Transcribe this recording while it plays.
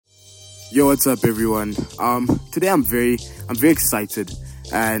Yo, what's up, everyone? Today I'm very excited,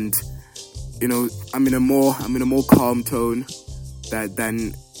 and I'm in a more calm tone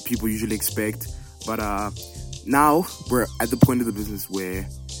than people usually expect. But now we're at the point of the business where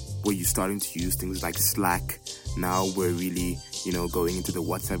you're starting to use things like Slack. Now we're really going into the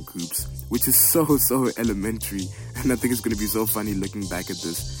WhatsApp groups, which is so elementary, and I think it's going to be so funny looking back at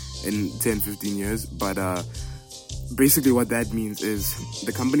this in 10-15 years. But basically what that means is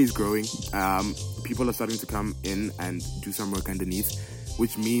the company's growing. People are starting to come in and do some work underneath,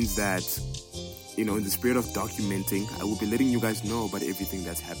 which means that in the spirit of documenting, I will be letting you guys know about everything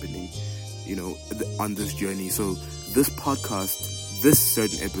that's happening on this journey. So this podcast, this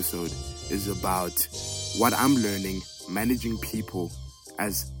certain episode, is about what I'm learning managing people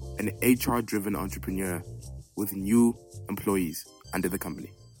as an HR driven entrepreneur with new employees under the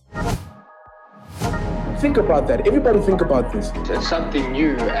company. Think about that. Everybody think about this. It's something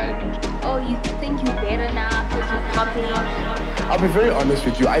new and... Oh, you think you're better now because you're popular? I'll be very honest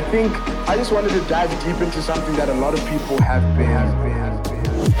with you. I just wanted to dive deep into something that a lot of people have been.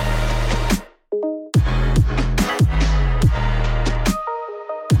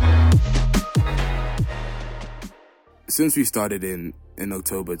 Since we started in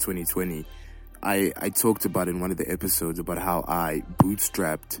October 2020, I talked about in one of the episodes about how I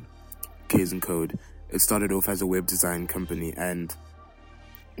bootstrapped K's and Code. It started off as a web design company, and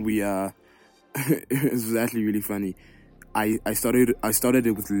we it was actually really funny. I started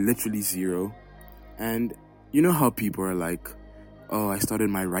it with literally zero, and you know how people are like, oh, I started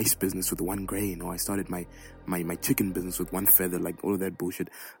my rice business with one grain, or I started my chicken business with one feather, like all of that bullshit.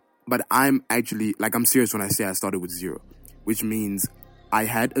 But I'm actually, I'm serious when I say I started with zero, which means I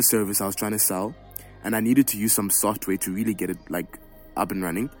had a service I was trying to sell, and I needed to use some software to really get it up and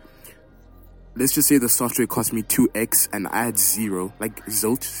running. Let's just say the software cost me 2x and I had zero,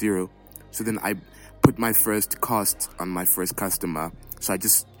 zilch, zero. So then I put my first cost on my first customer. So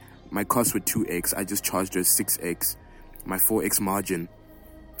my costs were 2x. I just charged her 6x. My 4x margin,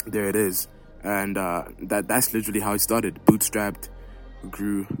 there it is. And that's literally how it started. Bootstrapped,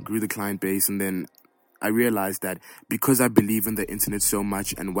 grew the client base, and then I realized that because I believe in the internet so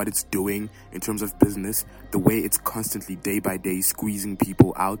much and what it's doing in terms of business, the way it's constantly day by day squeezing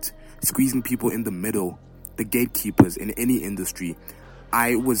people out, squeezing people in the middle, the gatekeepers in any industry,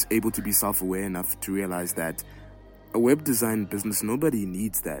 I was able to be self-aware enough to realize that a web design business, nobody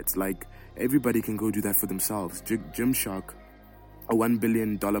needs that. Everybody can go do that for themselves. Gymshark, a $1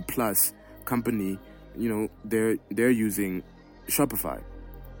 billion plus company, they're using Shopify.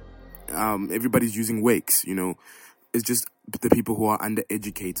 Everybody's using Wix. It's just the people who are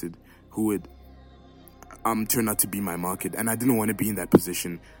undereducated who would turn out to be my market, and I didn't want to be in that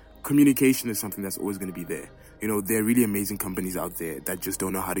position. Communication is something that's always going to be there. There are really amazing companies out there that just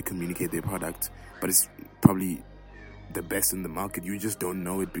don't know how to communicate their product, but it's probably the best in the market. You just don't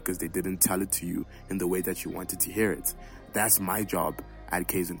know it because they didn't tell it to you in the way that you wanted to hear it. That's my job at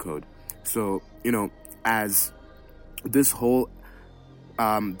K's and Code. So, as this whole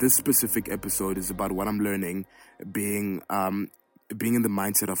this specific episode is about what I'm learning being in the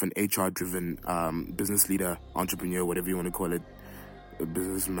mindset of an HR-driven business leader, entrepreneur, whatever you want to call it, a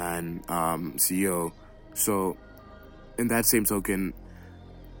businessman, CEO. So, in that same token,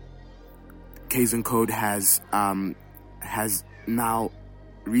 K's and Code has now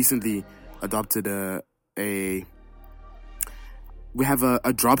recently adopted we have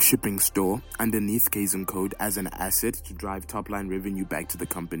a drop shipping store underneath K's and Code as an asset to drive top line revenue back to the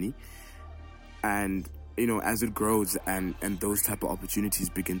company. And, as it grows and those type of opportunities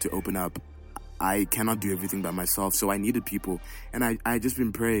begin to open up, I cannot do everything by myself. So I needed people. And I just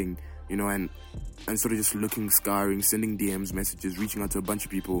been praying, and sort of just looking, scouring, sending DMs, messages, reaching out to a bunch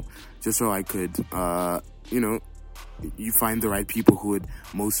of people just so I could, you find the right people who would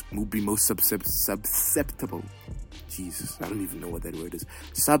be most susceptible. Jesus, I don't even know what that word is.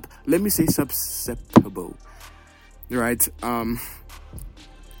 Let me say susceptible. Right?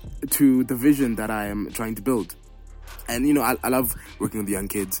 To the vision that I am trying to build. And, I love working with young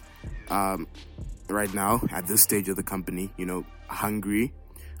kids. Right now, at this stage of the company, hungry,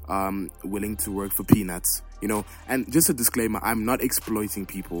 willing to work for peanuts, and just a disclaimer, I'm not exploiting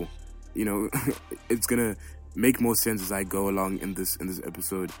people. It's gonna make more sense as I go along in this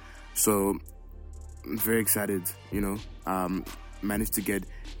episode. So I'm very excited, managed to get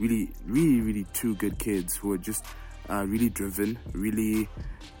really two good kids who are just really driven, really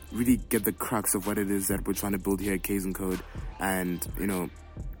get the crux of what it is that we're trying to build here at K's and Code. And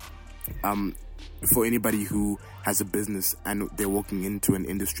for anybody who has a business and they're walking into an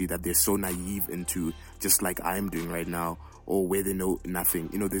industry that they're so naive into just like I am doing right now, or where they know nothing.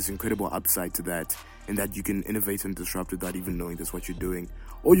 You know, there's incredible upside to that, in that you can innovate and disrupt without even knowing that's what you're doing.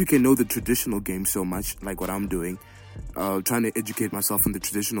 Or you can know the traditional game so much, like what I'm doing, trying to educate myself in the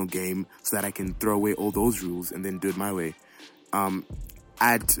traditional game so that I can throw away all those rules and then do it my way.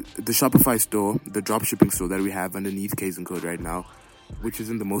 At the Shopify store, the dropshipping store that we have underneath K's and Code right now, which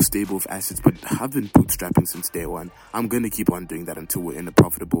isn't the most stable of assets, but I've been bootstrapping since day one. I'm going to keep on doing that until we're in a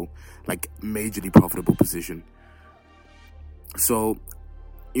profitable, like majorly profitable position. So,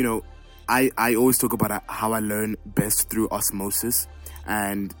 you know, I always talk about how I learn best through osmosis.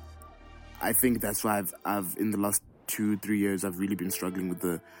 And I think that's why I've in the last 2-3 years, I've really been struggling with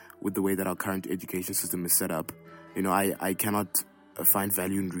the way that our current education system is set up. You know, I cannot find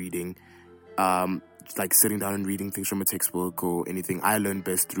value in reading, like sitting down and reading things from a textbook or anything. I learn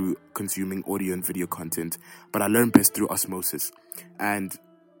best through consuming audio and video content, but I learn best through osmosis. And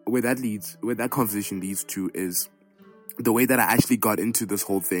where that conversation leads to is the way that I actually got into this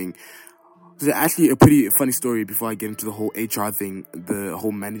whole thing. There's actually a pretty funny story before I get into the whole HR thing, the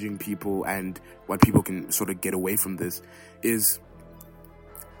whole managing people and what people can sort of get away from this, is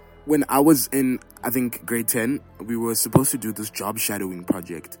when I was in, I think, grade 10, we were supposed to do this job shadowing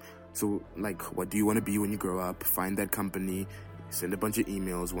project. So, like, what do you want to be when you grow up? Find that company, send a bunch of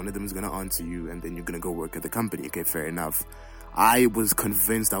emails, one of them is going to answer you, and then you're going to go work at the company. Okay, fair enough. I was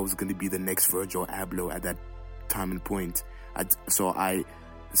convinced I was going to be the next Virgil Abloh at that time and point. So I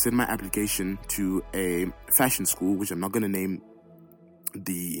sent my application to a fashion school, which I'm not going to name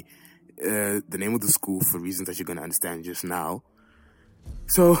the name of the school for reasons that you're going to understand just now.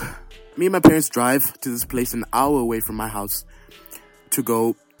 So, me and my parents drive to this place an hour away from my house to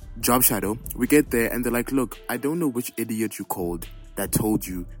go job shadow. We get there and they're like, look, I don't know which idiot you called that told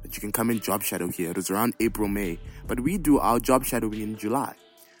you that you can come in job shadow here. It was around April, May, but we do our job shadowing in July.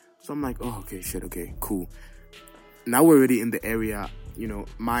 So I'm like, oh, okay, shit, okay, cool. Now we're already in the area. You know,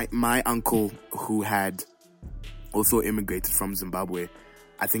 my uncle, who had also immigrated from Zimbabwe,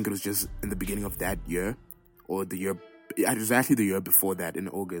 I think it was just in the beginning of that year, or the year, it was actually the year before that, in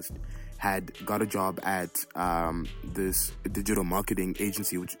August, had got a job at this digital marketing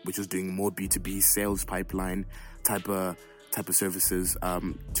agency, which was doing more B2B sales pipeline type of services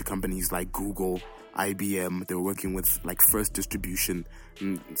to companies like Google, IBM. They were working with like First Distribution,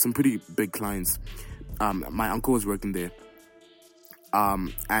 some pretty big clients. My uncle was working there,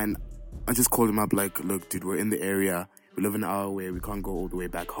 and I just called him up like, look, dude, we're in the area. We live an hour away. We can't go all the way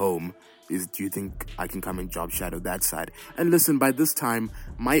back home. Do you think I can come and job shadow that side? And listen, by this time,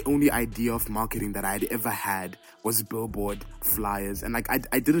 my only idea of marketing that I'd ever had was billboard, flyers, and like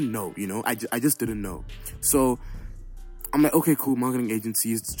I didn't know, you know, I just didn't know. So I'm like, okay, cool, marketing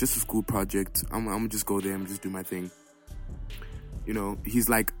agency, it's just a school project. I'm gonna just go there and just do my thing. You know, he's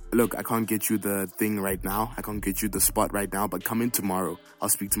like, look, I can't get you the thing right now. I can't get you the spot right now, but come in tomorrow. I'll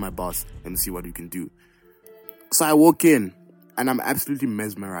speak to my boss and see what we can do. So I walk in and I'm absolutely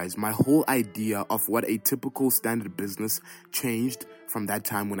mesmerized. My whole idea of what a typical standard business changed from that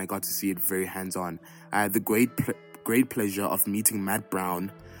time when I got to see it very hands-on. I had the great pleasure of meeting Matt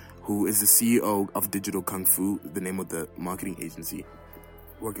Brown, who is the CEO of Digital Kung Fu, the name of the marketing agency,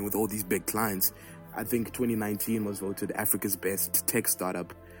 working with all these big clients. I think 2019 was voted Africa's best tech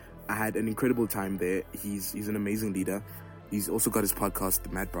startup. I had an incredible time there. He's an amazing leader. He's also got his podcast, The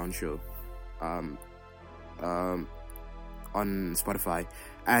Matt Brown Show, on Spotify.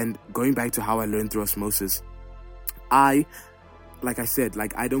 And going back to how I learned through osmosis, I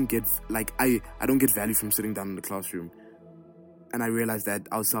don't get value from sitting down in the classroom. And I realized that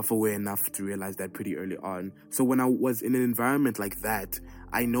I was self-aware enough to realize that pretty early on. So when I was in an environment like that,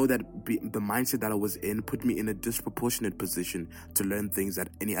 I know that the mindset that I was in put me in a disproportionate position to learn things that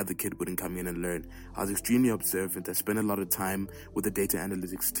any other kid wouldn't come in and learn. I was extremely observant. I spent a lot of time with the data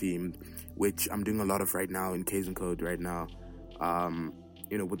analytics team, which I'm doing a lot of right now in K's and Code right now.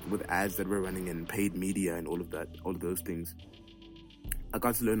 You know, with ads that we're running and paid media and all of those things. I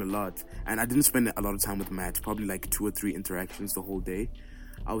got to learn a lot, and I didn't spend a lot of time with Matt, probably like 2 or 3 interactions the whole day.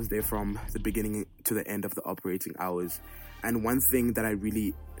 I was there from the beginning to the end of the operating hours. And one thing that I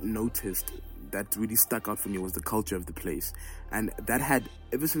really noticed that really stuck out for me was the culture of the place. And that had,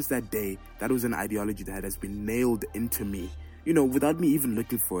 ever since that day, that was an ideology that has been nailed into me, you know, without me even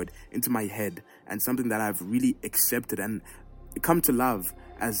looking for it, into my head, and something that I've really accepted and come to love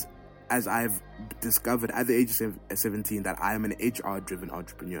as I've discovered at the age of 17 that I am an HR-driven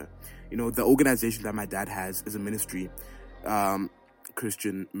entrepreneur. You know, the organization that my dad has is a ministry,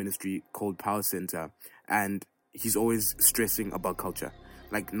 Christian ministry called Power Center, and he's always stressing about culture.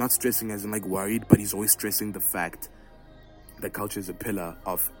 Like, not stressing as in like worried, but he's always stressing the fact that culture is a pillar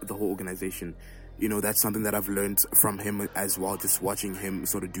of the whole organization. You know, that's something that I've learned from him as well, just watching him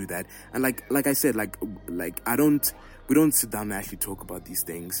sort of do that. And like I said, we don't sit down and actually talk about these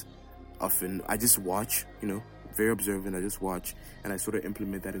things often. I just watch, you know, very observant. I just watch and I sort of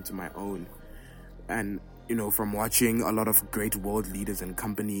implement that into my own. And, you know, from watching a lot of great world leaders and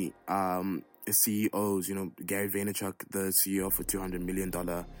company CEOs, you know, Gary Vaynerchuk, the CEO of a $200 million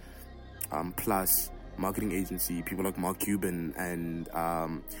plus marketing agency, people like Mark Cuban and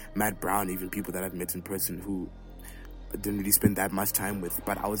Matt Brown, even people that I've met in person who didn't really spend that much time with,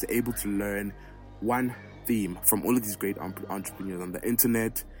 but I was able to learn one theme from all of these great entrepreneurs on the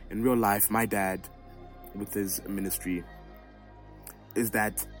internet, in real life. My dad, with his ministry, is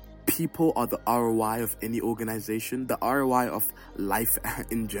that people are the ROI of any organization, the ROI of life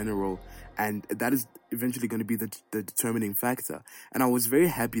in general, and that is eventually going to be the determining factor. And I was very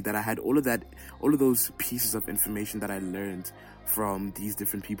happy that I had all of those pieces of information that I learned from these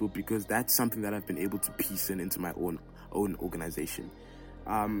different people, because that's something that I've been able to piece into my own organization.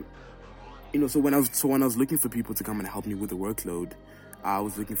 You know, so when I was looking for people to come and help me with the workload, I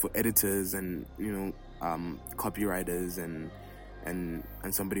was looking for editors and, you know, copywriters and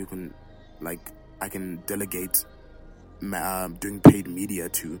somebody who can, like, I can delegate doing paid media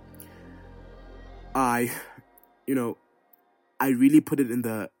to. I really put it in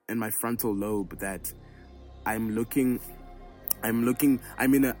my frontal lobe that I'm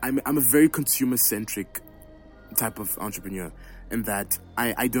a very consumer centric type of entrepreneur, in that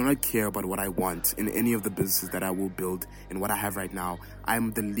I do not care about what I want in any of the businesses that I will build and what I have right now.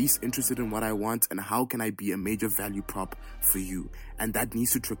 I'm the least interested in what I want and how can I be a major value prop for you, and that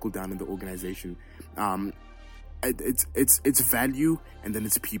needs to trickle down in the organization. It's value, and then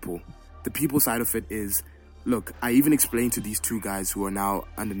it's people. The people side of it is, look, I even explained to these two guys who are now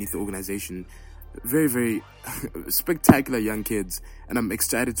underneath the organization, very, very spectacular young kids, and I'm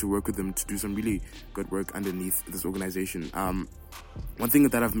excited to work with them to do some really good work underneath this organization. One thing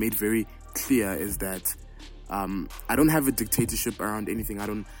that I've made very clear is that I don't have a dictatorship around anything. I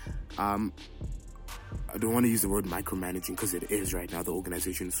don't want to use the word micromanaging, because it is right now. The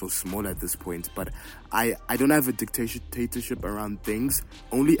organization is so small at this point, but I don't have a dictatorship around things,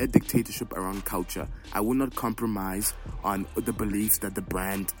 only a dictatorship around culture. I will not compromise on the beliefs that the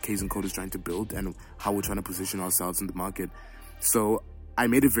brand K's & Code is trying to build and how we're trying to position ourselves in the market. So I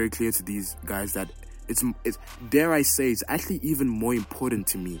made it very clear to these guys that it's dare I say, it's actually even more important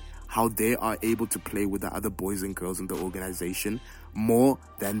to me how they are able to play with the other boys and girls in the organization more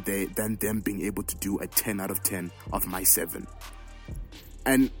than them being able to do a 10 out of 10 of my 7.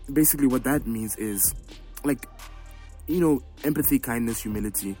 And basically what that means is, like, you know, empathy, kindness,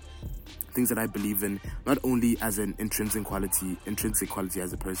 humility, things that I believe in, not only as an intrinsic quality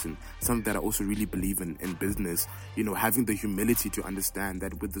as a person, something that I also really believe in business. You know, having the humility to understand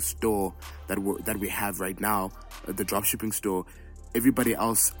that with the store that we have right now, the dropshipping store, everybody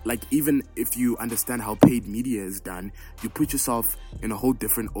else, like, even if you understand how paid media is done, you put yourself in a whole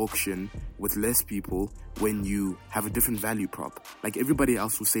different auction with less people when you have a different value prop. Like, everybody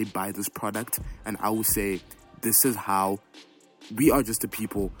else will say buy this product, and I will say this is how we are just the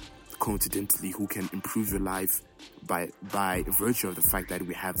people, coincidentally, who can improve your life by virtue of the fact that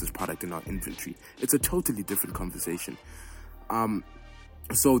we have this product in our inventory. It's a totally different conversation.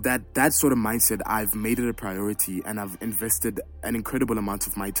 So that sort of mindset, I've made it a priority, and I've invested an incredible amount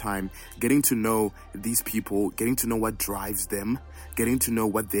of my time getting to know these people, getting to know what drives them, getting to know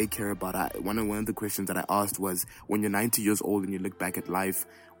what they care about. One of the questions that I asked was, when you're 90 years old and you look back at life,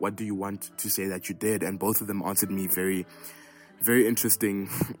 what do you want to say that you did? And both of them answered me very, very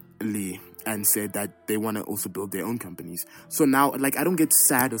interestingly and said that they want to also build their own companies. So now, like, I don't get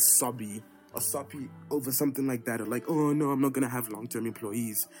sad or soppy over something like that, or like, oh no, I'm not gonna have long-term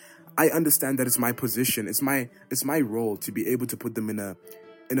employees. I understand that it's my position, it's my role to be able to put them in the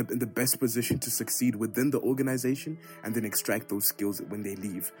best position to succeed within the organization, and then extract those skills when they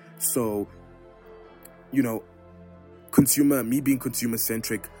leave. So, you know, me being consumer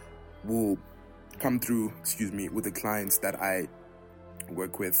centric will come through, with the clients that I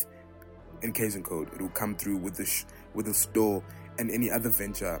work with in K's & Code. It will come through with the store and any other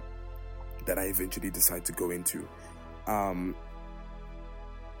venture that I eventually decide to go into. You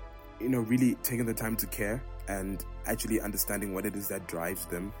know, really taking the time to care and actually understanding what it is that drives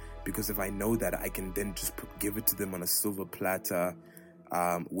them, because if I know that, I can then just give it to them on a silver platter,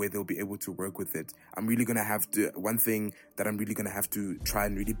 where they'll be able to work with it. One thing that I'm really going to have to try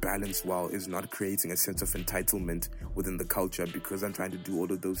and really balance well is not creating a sense of entitlement within the culture, because I'm trying to do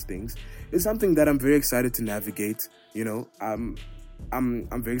all of those things. It's something that I'm very excited to navigate, you know.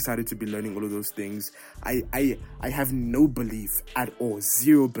 I'm very excited to be learning all of those things. I have no belief at all,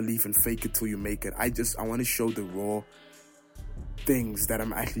 zero belief in fake it till you make it. I want to show the raw things that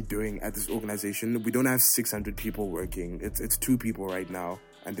I'm actually doing at this organization. We don't have 600 people working. It's 2 people right now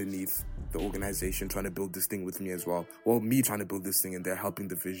underneath the organization trying to build this thing with me as well. Well, me trying to build this thing and they're helping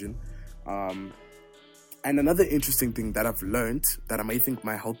the vision. And another interesting thing that I've learned that I might think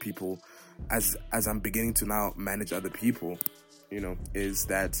might help people as I'm beginning to now manage other people, is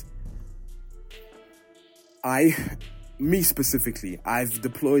that me specifically, I've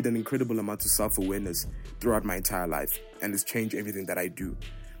deployed an incredible amount of self-awareness throughout my entire life, and it's changed everything that I do.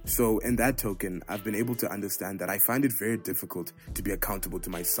 So in that token, I've been able to understand that I find it very difficult to be accountable to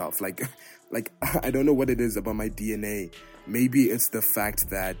myself. Like I don't know what it is about my DNA. Maybe it's the fact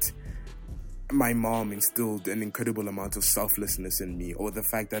that my mom instilled an incredible amount of selflessness in me, or the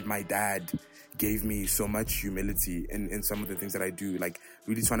fact that my dad gave me so much humility in some of the things that I do, like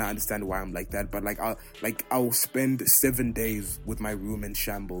really trying to understand why I'm like that. But I'll spend 7 days with my room in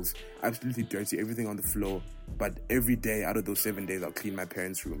shambles, absolutely dirty, everything on the floor, but every day out of those 7 days I'll clean my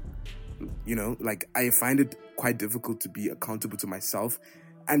parents' room. I find it quite difficult to be accountable to myself.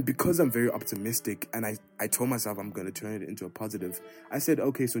 And because I'm very optimistic and I told myself I'm going to turn it into a positive, I said,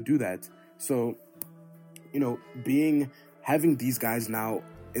 okay, so do that. So, having these guys now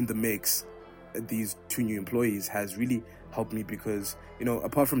in the mix, these 2 new employees, has really helped me because,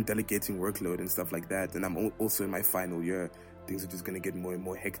 apart from delegating workload and stuff like that, and I'm also in my final year, things are just going to get more and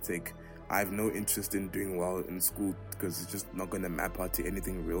more hectic. I have no interest in doing well in school because it's just not going to map out to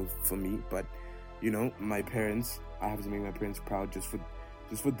anything real for me. But, my parents, I have to make my parents proud just for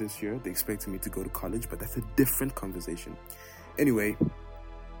this year. They expect me to go to college, but that's a different conversation. Anyway,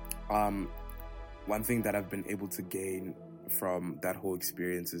 one thing that I've been able to gain from that whole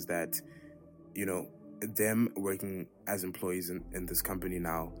experience is that, them working as employees in this company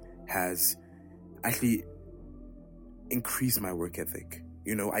now has actually increased my work ethic.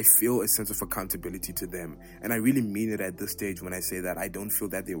 I feel a sense of accountability to them. And I really mean it at this stage when I say that I don't feel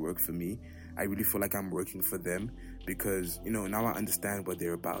that they work for me. I really feel like I'm working for them because, now I understand what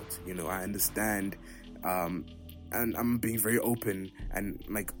they're about. I understand, and I'm being very open and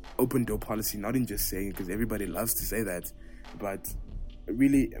like open door policy, not in just saying, because everybody loves to say that, but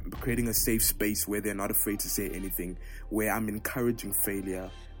really creating a safe space where they're not afraid to say anything, where I'm encouraging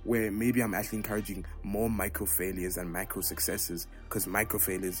failure, where maybe I'm actually encouraging more micro failures and macro successes, because micro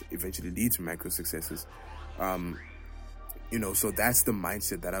failures eventually lead to macro successes. So that's the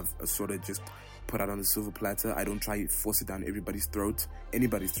mindset that I've sort of just put out on the silver platter. I don't try to force it down anybody's throat.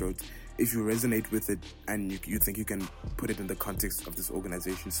 If you resonate with it and you think you can put it in the context of this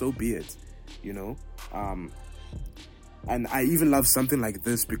organization, so be it, and I even love something like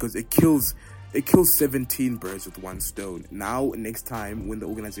this because it kills 17 birds with one stone. Now, next time when the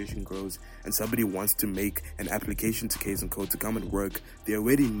organization grows and somebody wants to make an application to K's and Code to come and work, they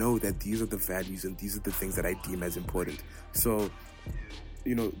already know that these are the values and these are the things that I deem as important. So,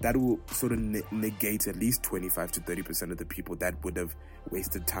 that will sort of negate at least 25 to 30% of the people that would have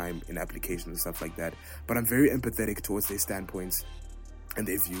wasted time in applications and stuff like that. But I'm very empathetic towards their standpoints and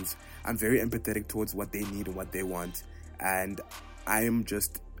their views. I'm very empathetic towards what they need and what they want. And I am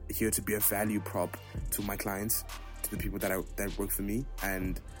just here to be a value prop to my clients, to the people that work for me,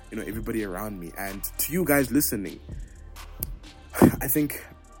 and everybody around me, and to you guys listening. I think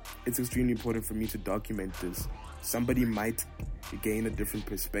it's extremely important for me to document this. Somebody might gain a different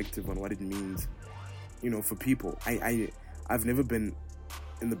perspective on what it means, for people. I've never been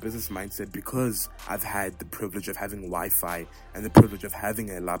in the business mindset because I've had the privilege of having Wi-Fi and the privilege of having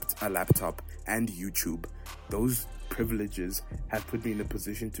a laptop and YouTube. Those privileges have put me in a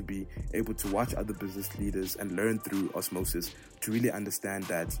position to be able to watch other business leaders and learn through osmosis to really understand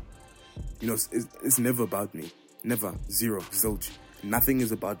that, it's never about me. Never. Zero. Zilch. Nothing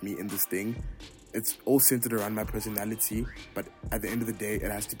is about me in this thing. It's all centered around my personality, but at the end of the day, it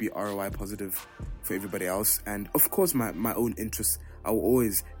has to be ROI positive for everybody else. And of course, my own interests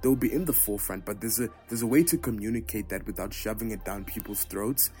they'll be in the forefront, but there's a way to communicate that without shoving it down people's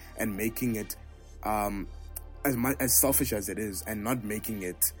throats and making it as selfish as it is, and not making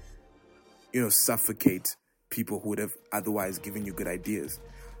it suffocate people who would have otherwise given you good ideas.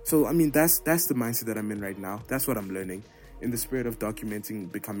 So that's the mindset that I'm in right now. That's what I'm learning. In the spirit of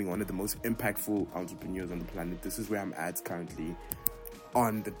documenting becoming one of the most impactful entrepreneurs on the planet, this is where I'm at currently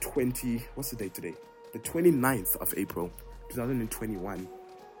on the what's the date today? The 29th of April, 2021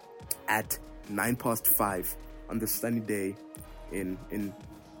 at 5:09 on the sunny day in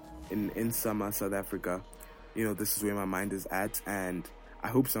summer South Africa. This is where my mind is at, and I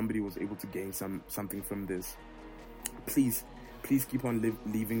hope somebody was able to gain something from this. Please please keep on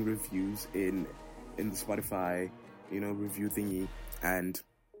leaving reviews in the Spotify, review thingy. And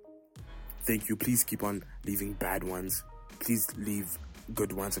thank you. Please keep on leaving bad ones. Please leave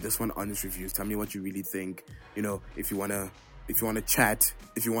good ones. I just want honest reviews. Tell me what you really think. If you wanna chat,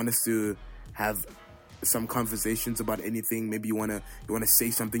 if you want us to have some conversations about anything, maybe you wanna say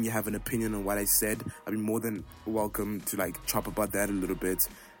something, you have an opinion on what I said, I'd be more than welcome to chop about that a little bit.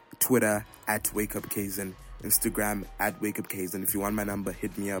 Twitter @WakeUpKazen, Instagram @WakeUpKazen. If you want my number,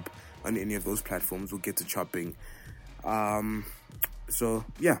 hit me up on any of those platforms. We'll get to chopping. So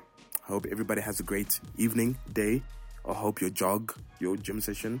yeah, I hope everybody has a great evening, day, or hope your gym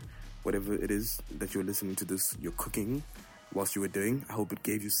session, whatever it is that you're listening to this, you're cooking whilst you were doing. I hope it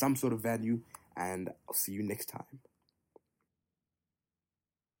gave you some sort of value, and I'll see you next time.